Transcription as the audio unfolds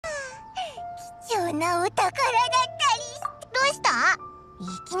重なお宝だったり。どうした？い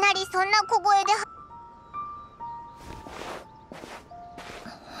きなりそんな小声で。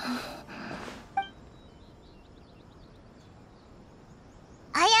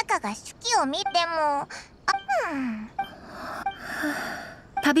綾香が手記を見ても、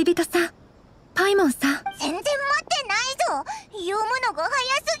旅人さん、パイモンさん。全然待ってないぞ。読むのが早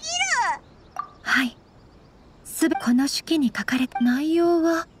すぎる。はい。この手記に書かれた内容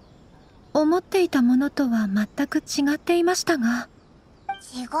は、思っていたものとは全く違っていましたが。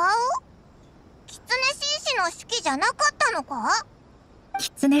違う？狐紳士の手記じゃなかったのか？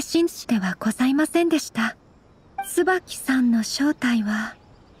狐紳士ではございませんでした。椿さんの正体は、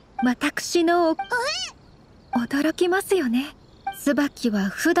私の驚きますよね。椿は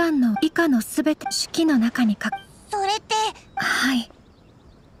普段の以下のすべて手記の中にそれって。はい。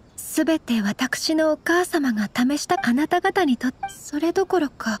すべて私のお母様が試したあなた方にとって、それどころ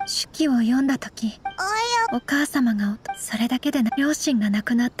か手記を読んだ時、お母様がそれだけで両親が亡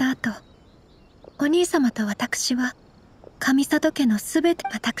くなった後、お兄様と私は上里家のすべて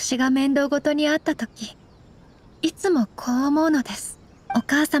私が面倒ごとにあった時、いつもこう思うのです。お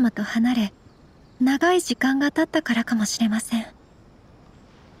母様と離れ長い時間が経ったからかもしれません。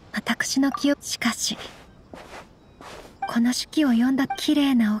私の記憶。しかしこの手記を読んだ綺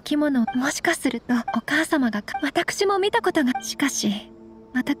麗なお着物を、もしかするとお母様が私も見たことが。しかし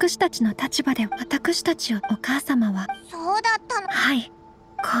私たちの立場で私たちをお母様は。そうだったの。はい、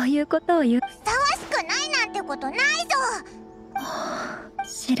こういうことを言う。ふさわしくないなんてことないぞ。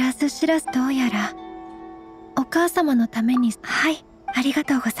知らず知らず。どうやらお母様のために。はい、ありが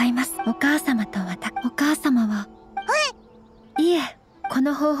とうございます。お母様とお母様は。いえ、こ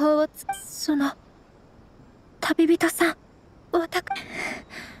の方法を旅人さん、私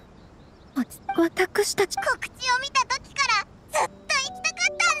たち。告知を見た時からずっと行きたかっ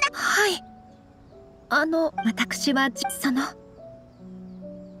たんだ。はい。私は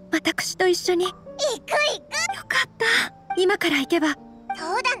私と一緒に。行く。よかった。今から行けば。そ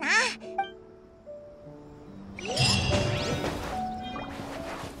うだな。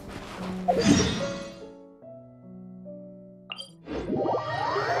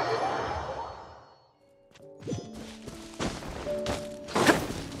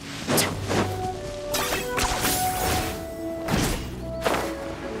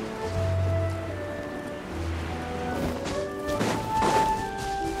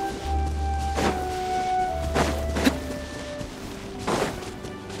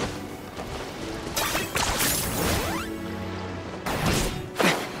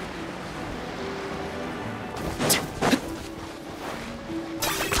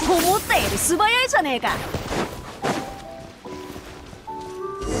思ったより素早いじゃねえか。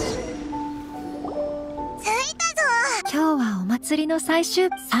着いたぞ。今日はお祭りの最終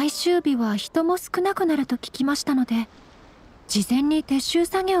日は人も少なくなると聞きましたので、事前に撤収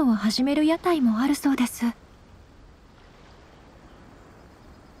作業を始める屋台もあるそうです。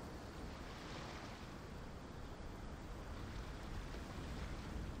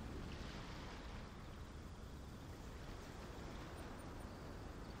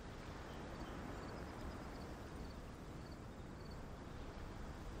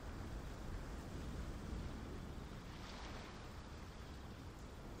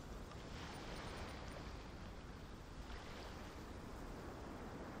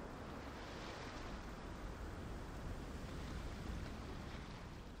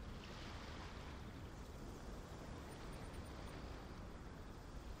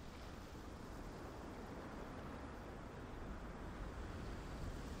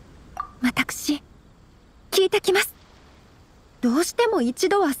私、聞いてきます。どうしても一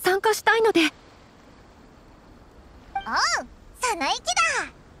度は参加したいので。おう、その意気だ。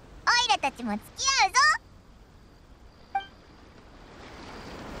オイラたちも付き合うぞ。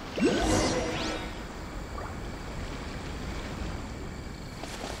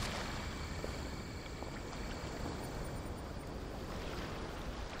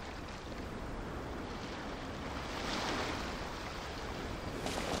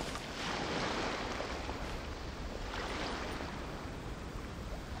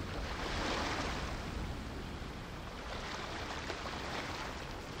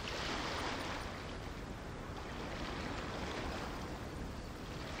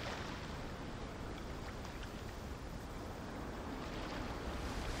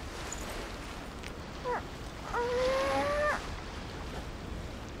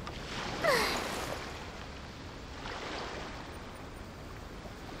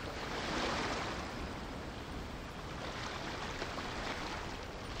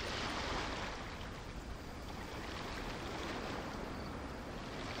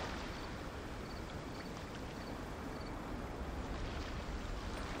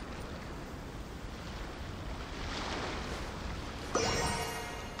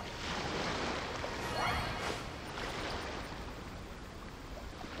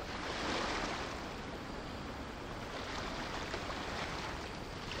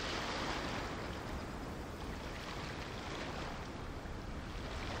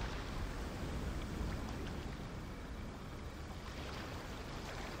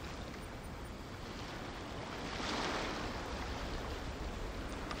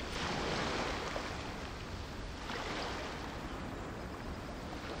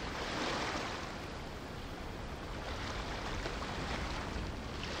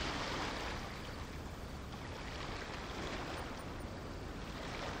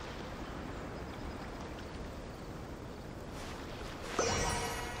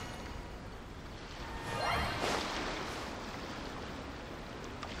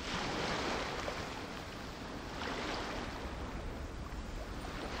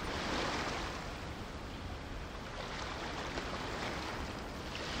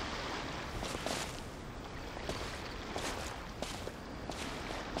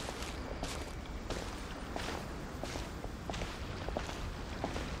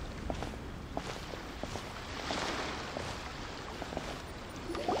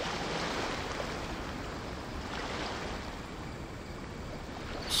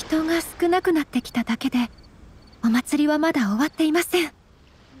人が少なくなってきただけでお祭りはまだ終わっていません。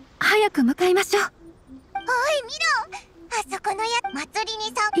早く向かいましょう。おい見ろ、あそこの祭りに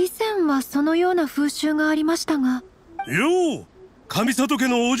以前はそのような風習がありましたが。よう、上里家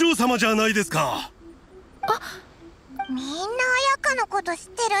のお嬢様じゃないですか。みんな綾香のこと知っ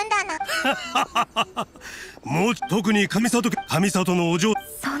てるんだな。もう特に上里のお嬢。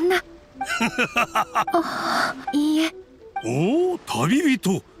そんないいえ。おお、旅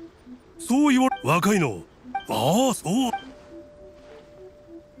人。そう言わ若いの。ああ、そう。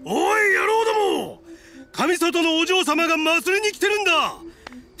おい野郎ども、上里のお嬢様が祭りに来てるんだ。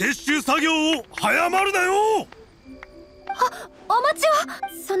撤収作業を早まるなよ。お待ちを。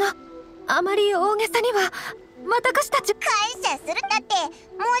そのあまり大げさには私たち。感謝するだって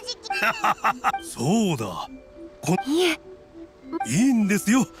もうじき。そうだ。いえ、いいんです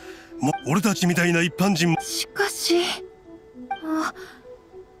よ。俺たちみたいな一般人も。しかし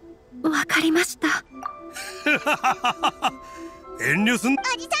わかりました。遠慮すん。お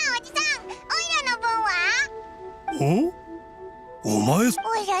じさん、おいらの分は？お前お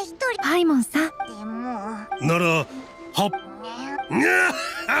いら一人。パイモンさん。でもならは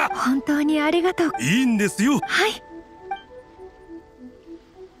本当にありがとう。いいんですよ。はい。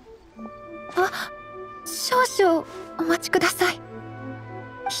少々お待ちください。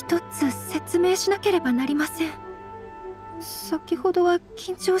一つ説明しなければなりません。先ほどは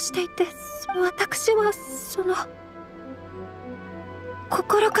緊張していて、私は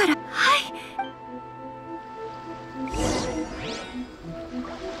心から。はい。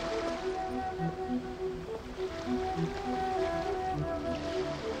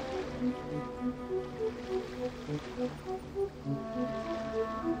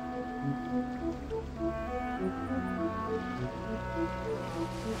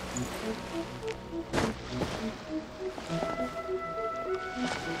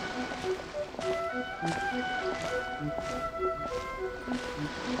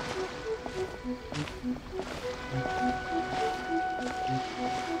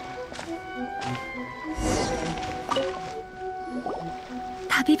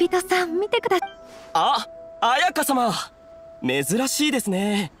旅人さん、見てください。あ、綾香様、珍しいです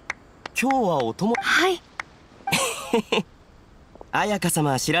ね。今日はお供。はい。綾香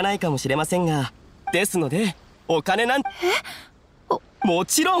様は知らないかもしれませんが、ですのでお金なん。も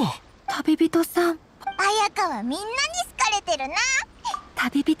ちろん。旅人さん。綾香はみんなに好かれてるな。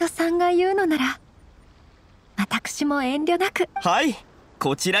旅人さんが言うのなら私も遠慮なく。はい、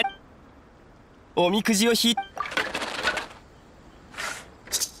こちらおみくじを引い。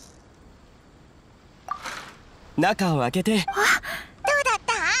中を開けて。どうだっ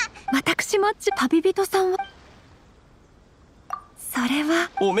た？私も旅人さんは。それは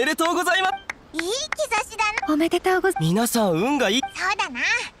おめでとうございます。いい兆しだな。おめでとうございます。皆さん運がいい。そうだな。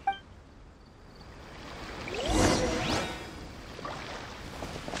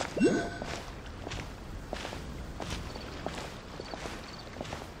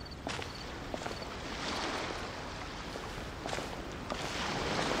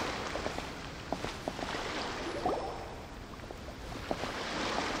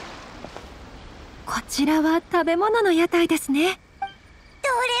こちらは食べ物の屋台ですね。どれ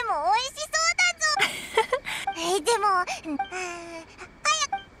も美味しそうだぞ。でも、はい。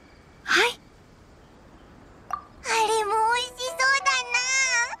あれも美味しそう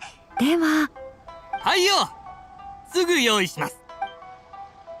だな。では。はいよ、すぐ用意します。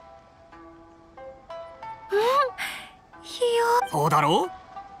ひよ。そうだろ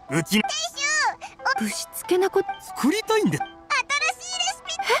う、うちのぶしつけなこと。作りたいんです。新しいレ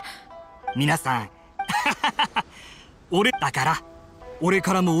シピ。皆さん俺だから、俺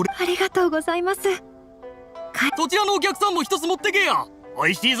からもありがとうございます。そちらのお客さんも一つ持ってけよ。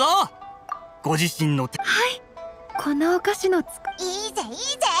美味しいぞ。ご自身のはい。このお菓子のいいぜいいぜ、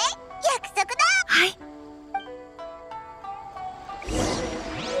約束だ。はい。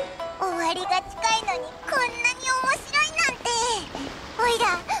終わりが近いのにこんなに面白いなんて。おい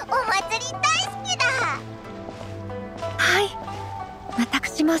らお祭り大好きだ。はい。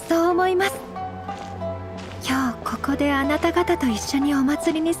私もそう思います。今日ここであなた方と一緒にお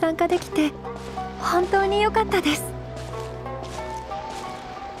祭りに参加できて本当に良かったです。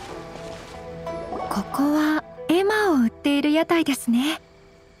ここは絵馬を売っている屋台ですね。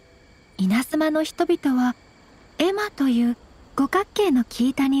稲妻の人々は絵馬という五角形の木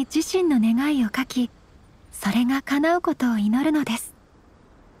板に自身の願いを書き、それが叶うことを祈るのです。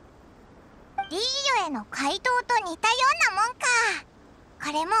リーヨへの回答と似たようなもんか。こ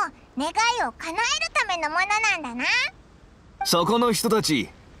れも願いを叶えるためのものなんだな。そこの人たち。面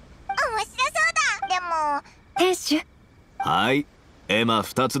白そうだ。でも店主。はい、絵馬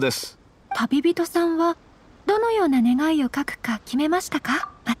2つです。旅人さんはどのような願いを書くか決めましたか？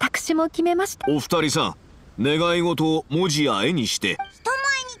私も決めました。お二人さん、願い事を文字や絵にして。人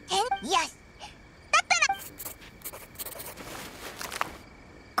前によし。だった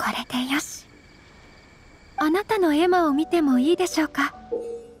らこれでよし。あなたの絵馬を見てもいいでしょうか？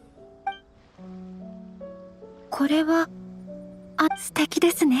これは素敵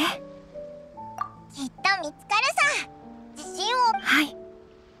ですね。きっと見つかるさ。自信を。はい、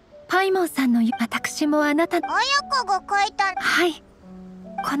パイモンさんの私もあなたの綾香が書いたの。はい、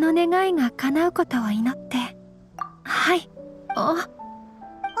この願いが叶うことを祈って。はい。もう行っ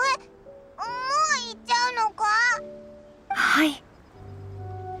ちゃうのか？はい。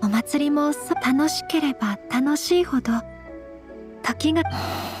お祭りも楽しければ楽しいほど時が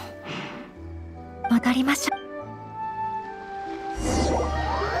戻りましょう。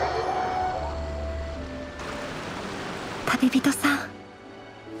旅人さん、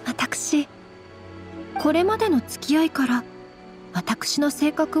私これまでの付き合いから私の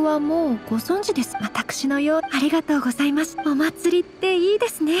性格はもうご存知です。私のよう。ありがとうございます。お祭りっていいで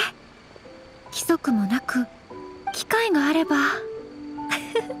すね。規則もなく機会があれば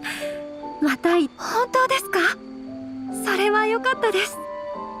また本当ですか？それは良かったです。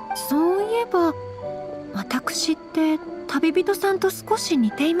そういえば私って旅人さんと少し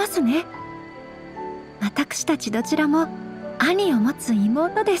似ていますね。私たちどちらも兄を持つ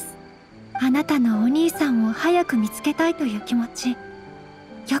妹です。あなたのお兄さんを早く見つけたいという気持ち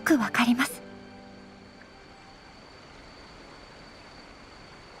よくわかります。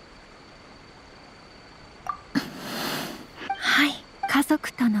はい、家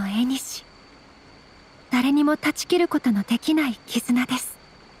族との縁し、誰にも断ち切ることのできない絆です。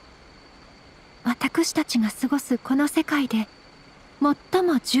私たちが過ごすこの世界で最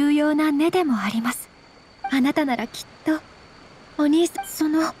も重要な根でもあります。あなたならきっとお兄さ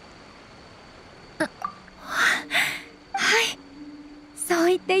ん、はい、そう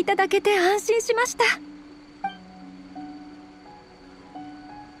言っていただけて安心しました。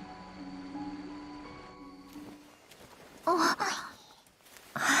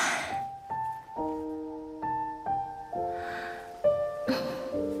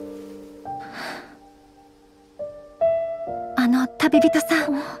旅人さ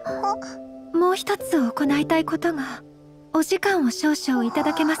ん、もう一つ行いたいことが。お時間を少々いた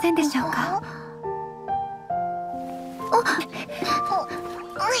だけませんでしょうか？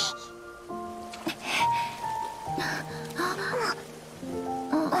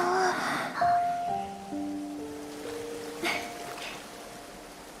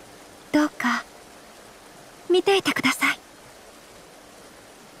どうか見ていてください。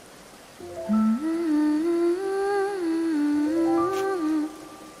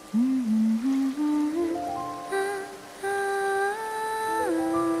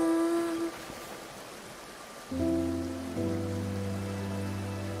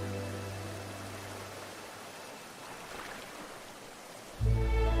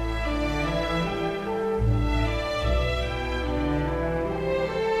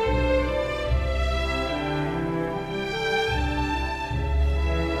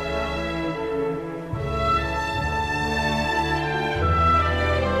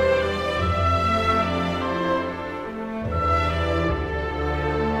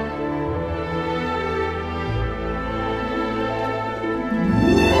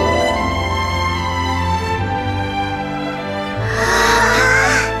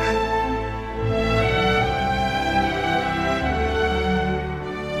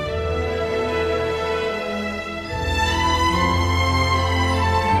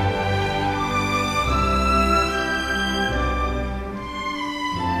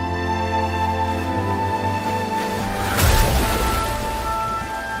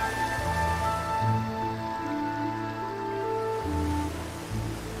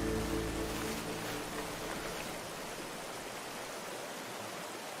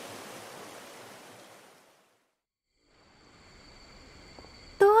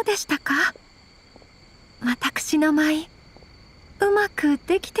どうでしたか？私の舞、うまく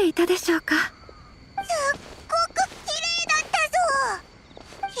できていたでしょうか？すっごく綺麗だった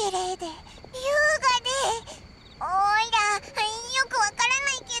ぞ。綺麗で優雅で、おいらよくわから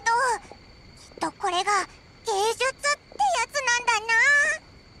ないけど、きっとこれが芸術ってやつなんだな。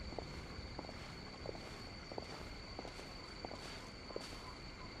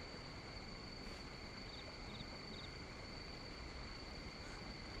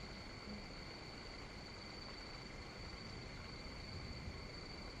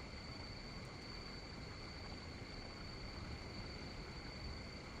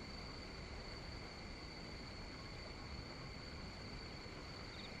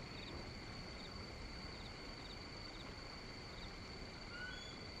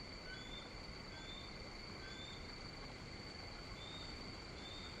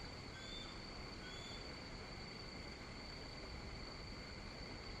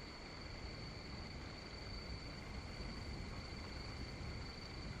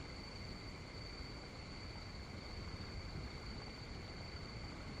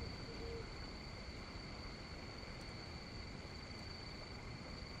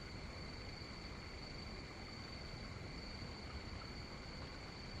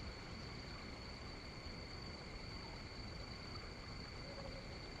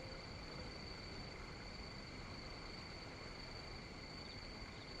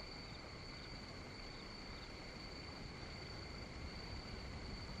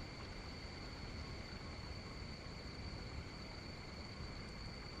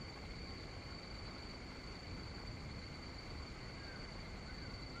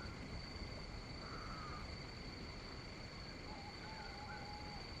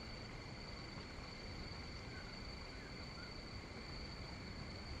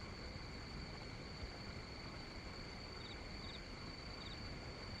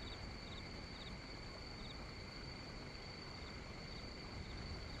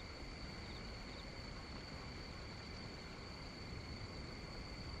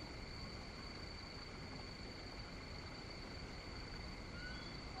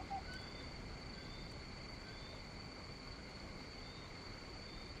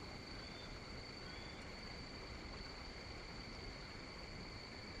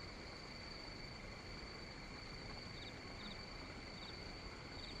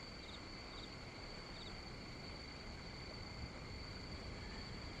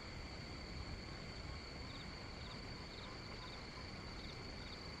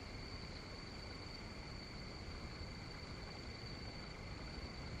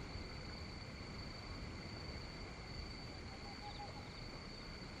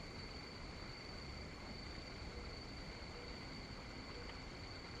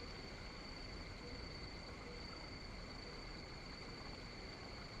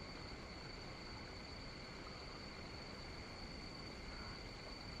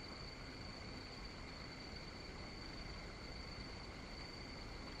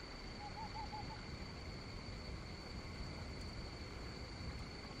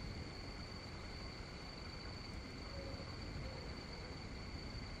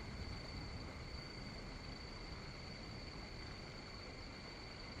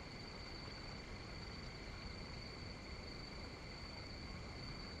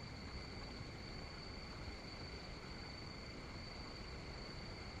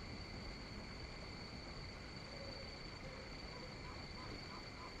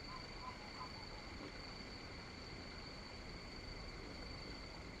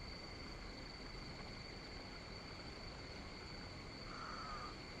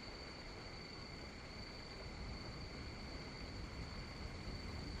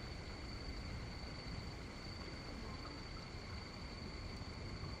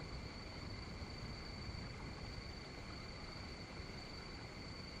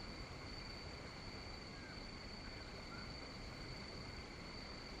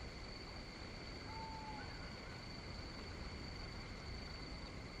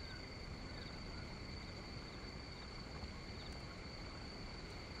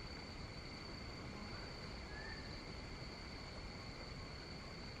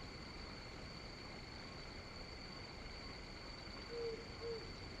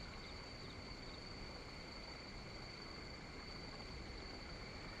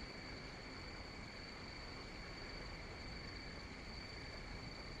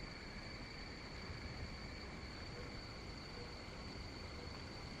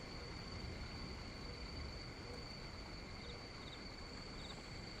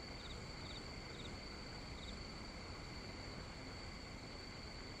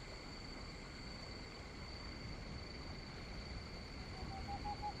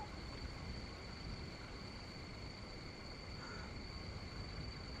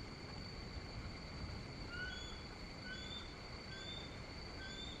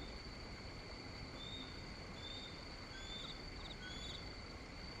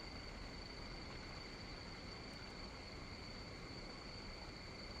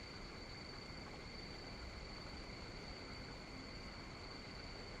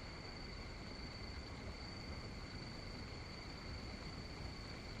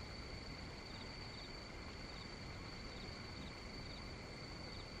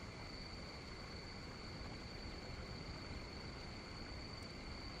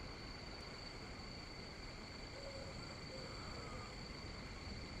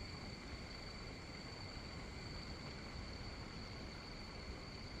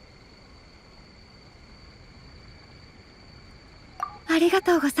ありが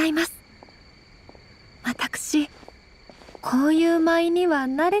とうございます。私、こういう舞には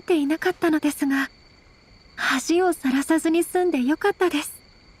慣れていなかったのですが、恥をさらさずに済んでよかったです。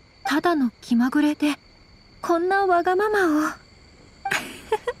ただの気まぐれで、こんなわがままを。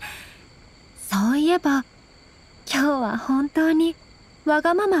そういえば、今日は本当にわ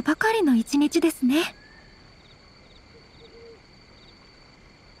がままばかりの一日ですね。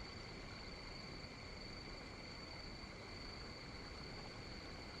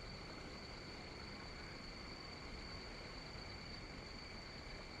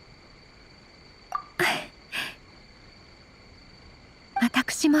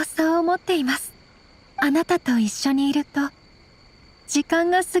私もそう思っています。あなたと一緒にいると、時間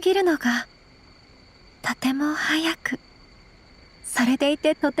が過ぎるのが、とても早く。それでい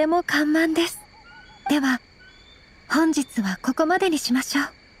てとても緩慢です。では、本日はここまでにしましょう。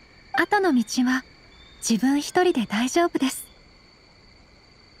後の道は、自分一人で大丈夫です。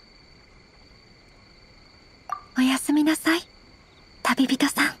おやすみなさい、旅人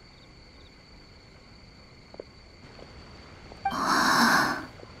さん。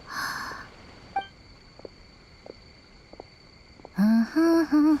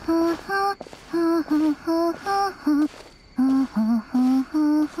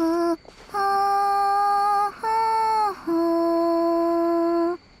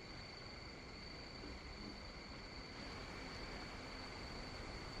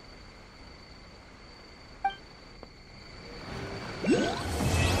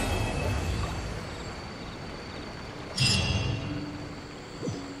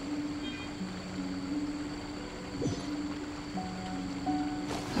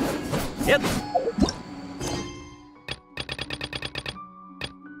やっ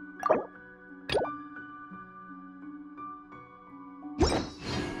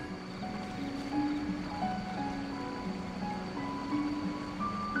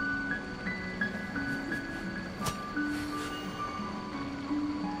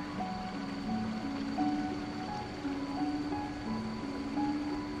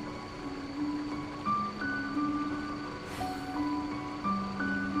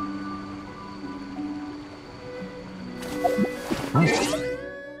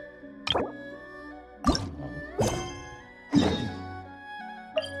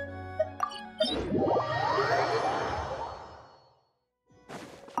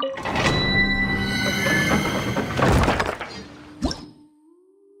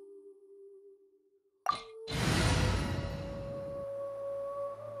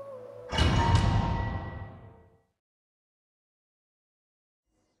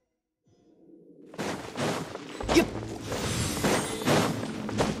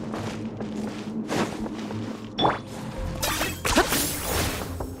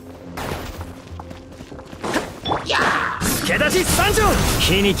助立ち参上。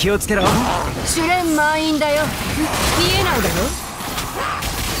火に気をつけろ。試練満員だよ。見えないだろ。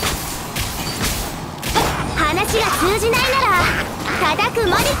話が通じないなら叩く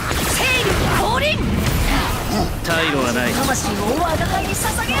まで。勢力降臨。退路はない。魂を我が輩に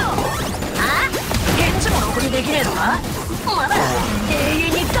捧げよう。あ？返事もろくにできねえのか。まだ永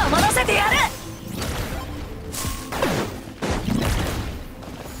遠に黙らせてやる。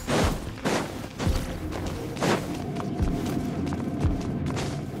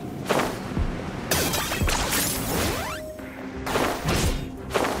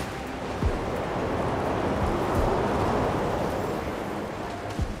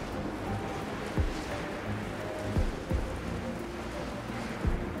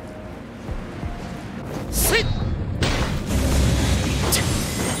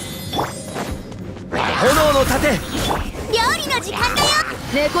炎の盾。料理の時間だよ。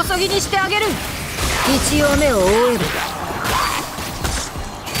根こそぎにしてあげる。一応目を覆える。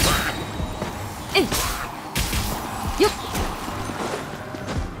えいよっ。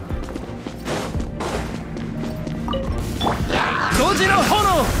5時の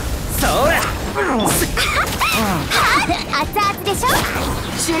炎。それ。熱々でしょ。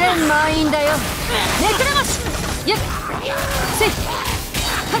試練満員だよ。ねくらまし。よっせい。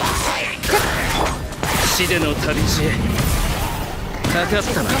死での旅路へかかっ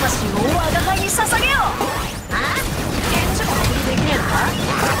たな。魂を我が輩に捧げよう。あ？返事もろくにできねえのか。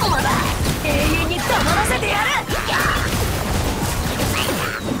まだ永遠に黙らせてやる。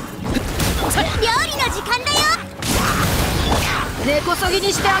料理の時間だよ。根こそぎ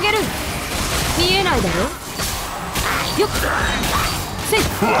にしてあげる。見えないだろ。よっせい。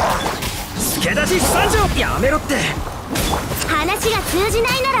助立ち参上。やめろって。話が通じな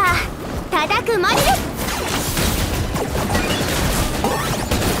いなら叩くまでです。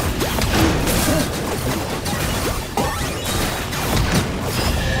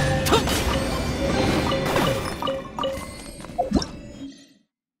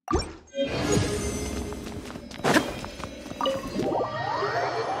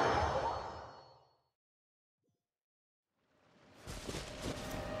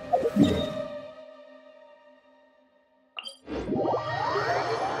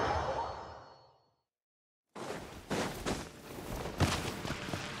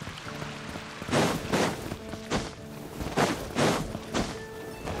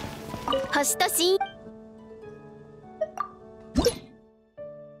星としん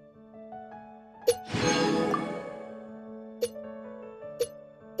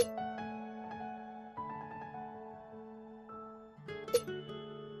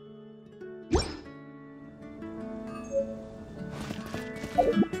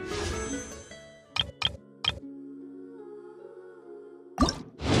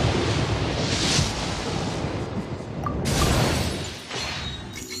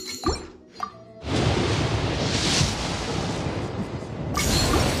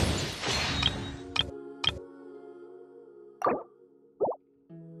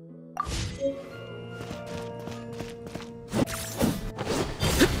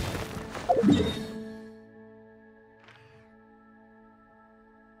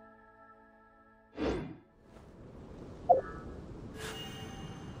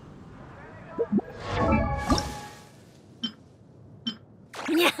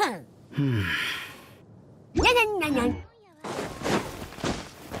にゃんにゃんにゃんにゃん。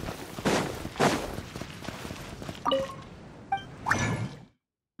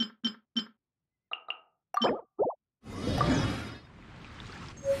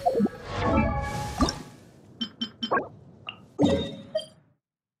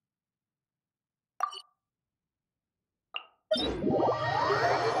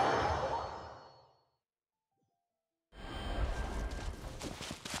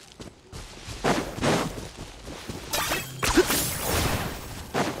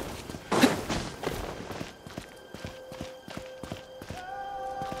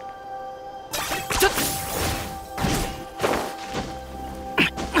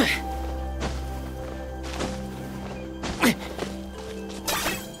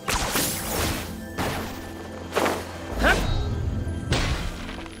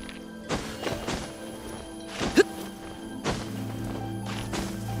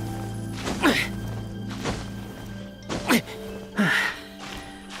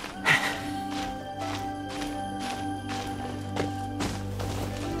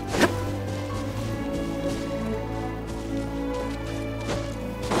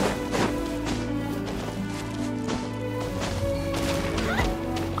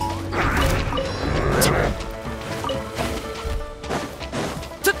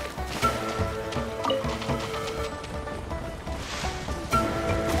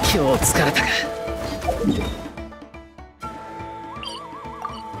今日疲れたか。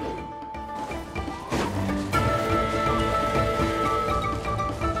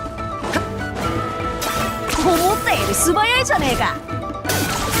思ったより素早いじゃねえか。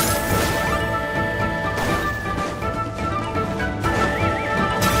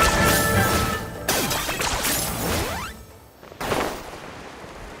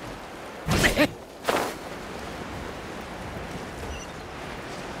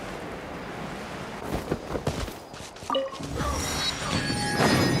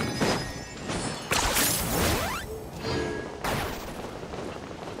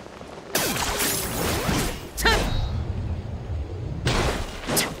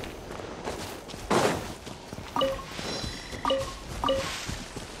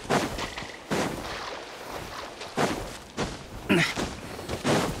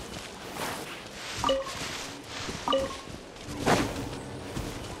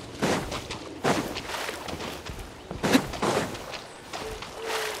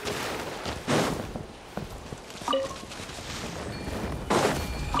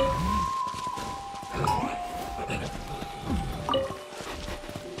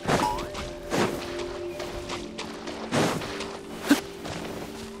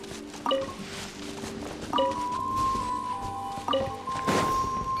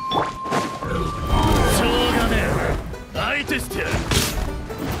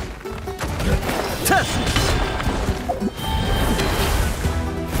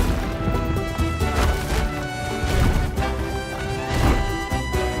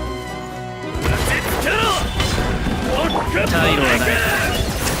退路はない。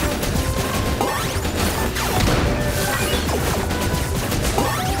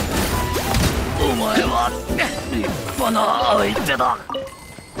お前は立派な相手だ。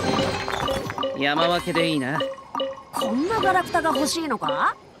山分けでいいな。こんなガラクタが欲しいの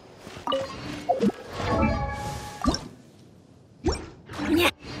か。にゃ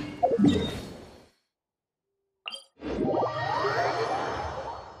っ。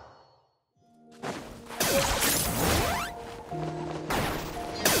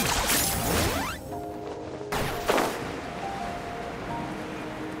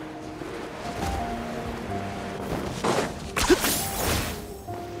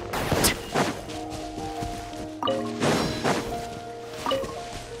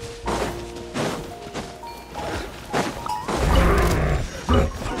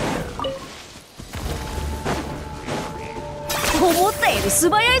より素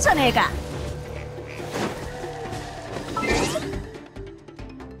早いじゃねえか。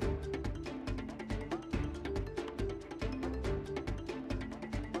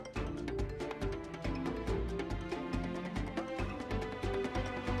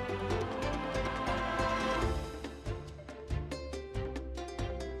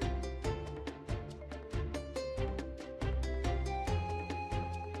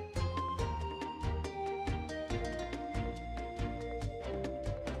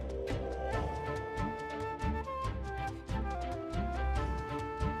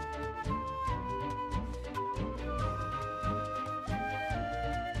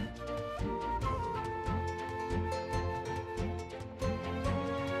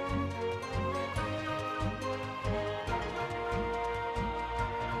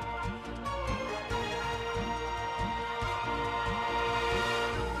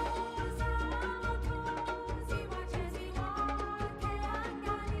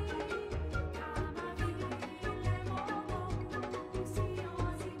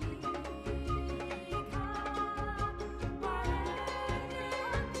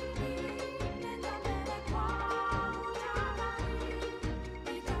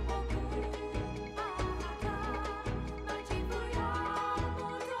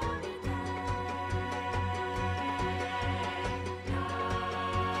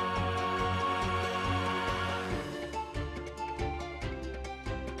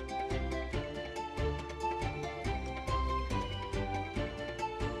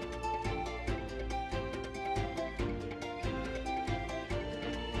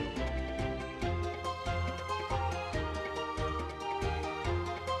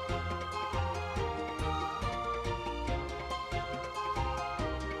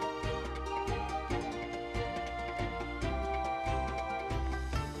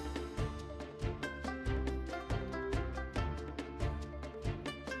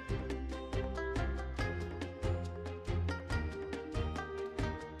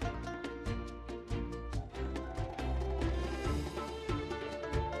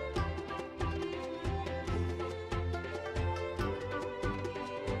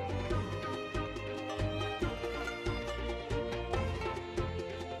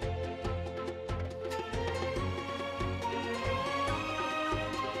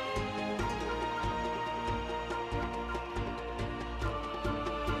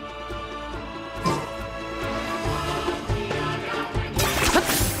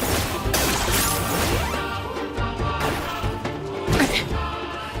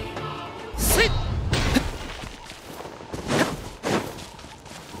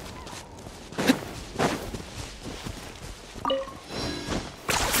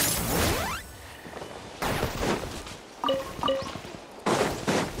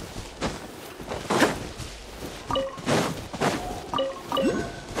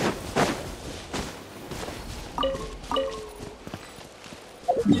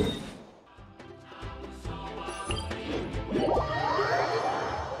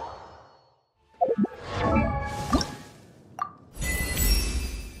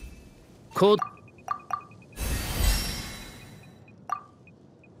こ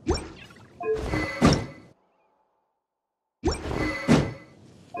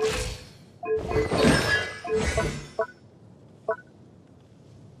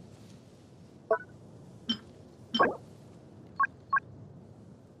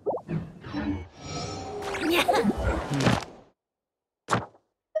に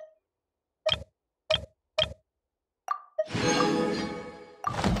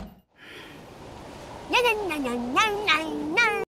ゃにゃにゃにゃにゃにゃ